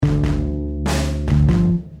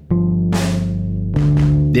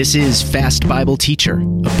This is Fast Bible Teacher,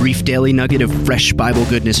 a brief daily nugget of fresh Bible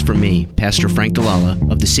goodness from me, Pastor Frank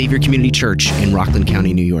Delala of the Savior Community Church in Rockland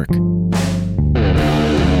County, New York.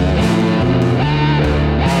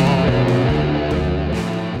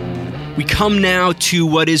 We come now to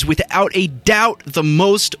what is without a doubt the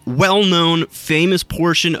most well-known, famous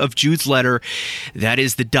portion of Jude's letter. That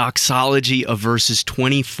is the doxology of verses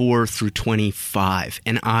 24 through 25.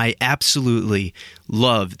 And I absolutely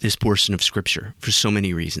love this portion of Scripture for so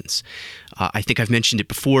many reasons. I think I've mentioned it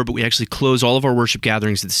before, but we actually close all of our worship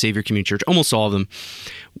gatherings at the Savior Community Church, almost all of them,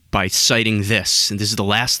 by citing this. And this is the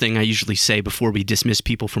last thing I usually say before we dismiss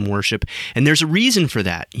people from worship. And there's a reason for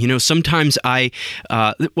that. You know, sometimes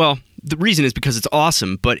the reason is because it's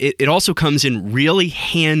awesome, but it also comes in really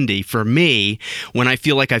handy for me when I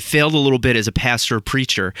feel like I failed a little bit as a pastor or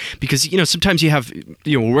preacher. Because, you know, sometimes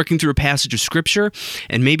we're working through a passage of Scripture,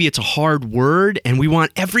 and maybe it's a hard word, and we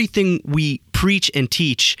want everything we preach and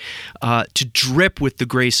teach to drip with the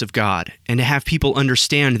grace of God, and to have people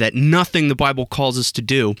understand that nothing the Bible calls us to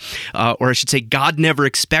do, or I should say God never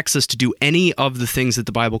expects us to do any of the things that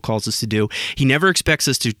the Bible calls us to do. He never expects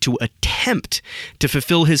us to attempt to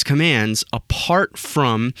fulfill His commands apart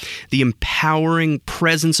from the empowering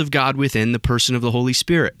presence of God within the person of the Holy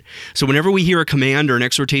Spirit. So whenever we hear a command or an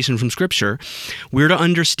exhortation from Scripture, we're to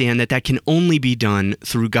understand that that can only be done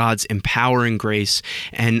through God's empowering grace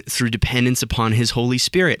and through dependence upon His Holy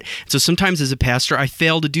Spirit. So sometimes as a pastor, I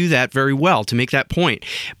fail to do that very well, to make that point.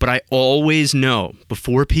 But I always know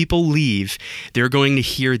before people leave, they're going to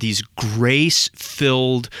hear these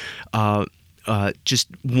grace-filled, just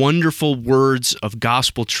wonderful words of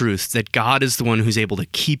gospel truth, that God is the one who's able to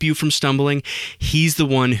keep you from stumbling. He's the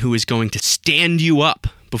one who is going to stand you up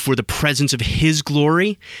before the presence of His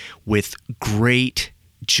glory with great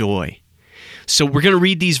joy. So we're going to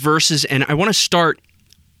read these verses, and I want to start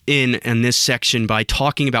in this section by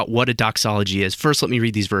talking about what a doxology is. First, let me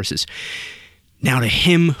read these verses. Now to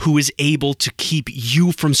Him who is able to keep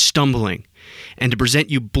you from stumbling and to present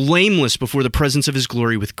you blameless before the presence of His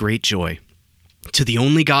glory with great joy. To the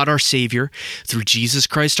only God, our Savior, through Jesus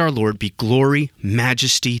Christ our Lord, be glory,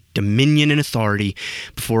 majesty, dominion, and authority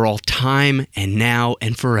before all time and now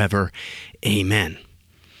and forever. Amen.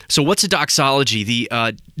 So what's a doxology?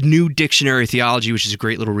 The New Dictionary of Theology, which is a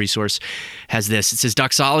great little resource, has this. It says,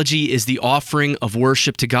 doxology is the offering of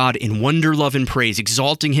worship to God in wonder, love, and praise,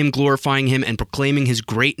 exalting Him, glorifying Him, and proclaiming His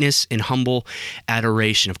greatness in humble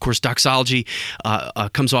adoration. Of course, doxology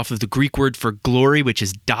comes off of the Greek word for glory, which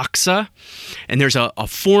is doxa. And there's a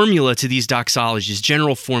formula to these doxologies,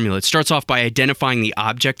 general formula. It starts off by identifying the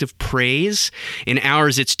object of praise. In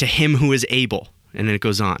ours, it's to Him who is able. And then it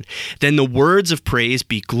goes on. Then the words of praise,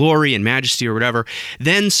 be glory and majesty or whatever.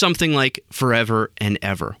 Then something like forever and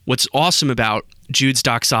ever. What's awesome about Jude's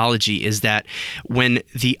doxology is that when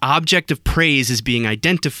the object of praise is being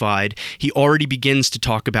identified, he already begins to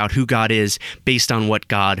talk about who God is based on what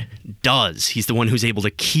God does. He's the one who's able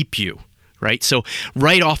to keep you. Right? So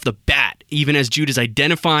right off the bat, even as Jude is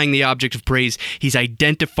identifying the object of praise, he's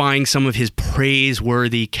identifying some of His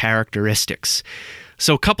praiseworthy characteristics.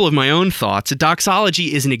 So a couple of my own thoughts. A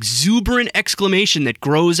doxology is an exuberant exclamation that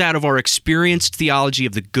grows out of our experienced theology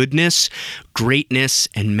of the goodness, greatness,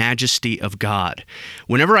 and majesty of God.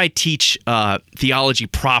 Whenever I teach theology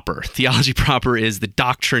proper is the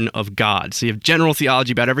doctrine of God. So you have general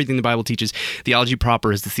theology about everything the Bible teaches. Theology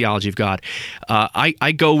proper is the theology of God.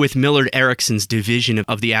 I go with Millard Erickson's division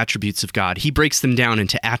of the attributes of God. He breaks them down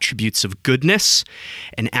into attributes of goodness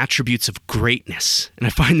and attributes of greatness. And I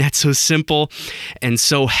find that so simple and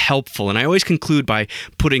so helpful. And I always conclude by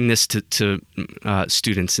putting this to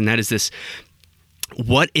students, and that is this: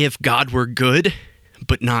 what if God were good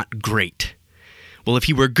but not great? Well, if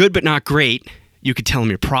He were good but not great, you could tell Him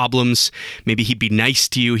your problems. Maybe He'd be nice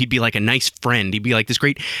to you. He'd be like a nice friend. He'd be like this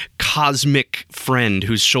great cosmic friend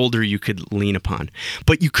whose shoulder you could lean upon.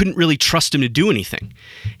 But you couldn't really trust Him to do anything.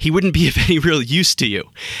 He wouldn't be of any real use to you.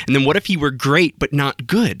 And then what if He were great but not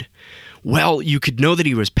good? Well, you could know that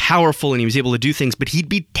He was powerful and He was able to do things, but He'd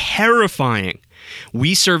be terrifying.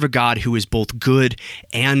 We serve a God who is both good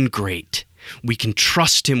and great. We can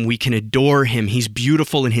trust Him. We can adore Him. He's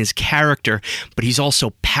beautiful in His character, but He's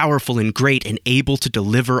also powerful and great and able to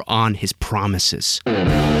deliver on His promises.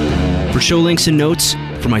 For show links and notes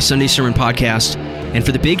for my Sunday Sermon podcast and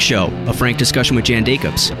for the big show, a frank discussion with Jan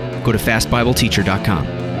Jacobs, go to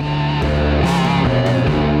fastbibleteacher.com.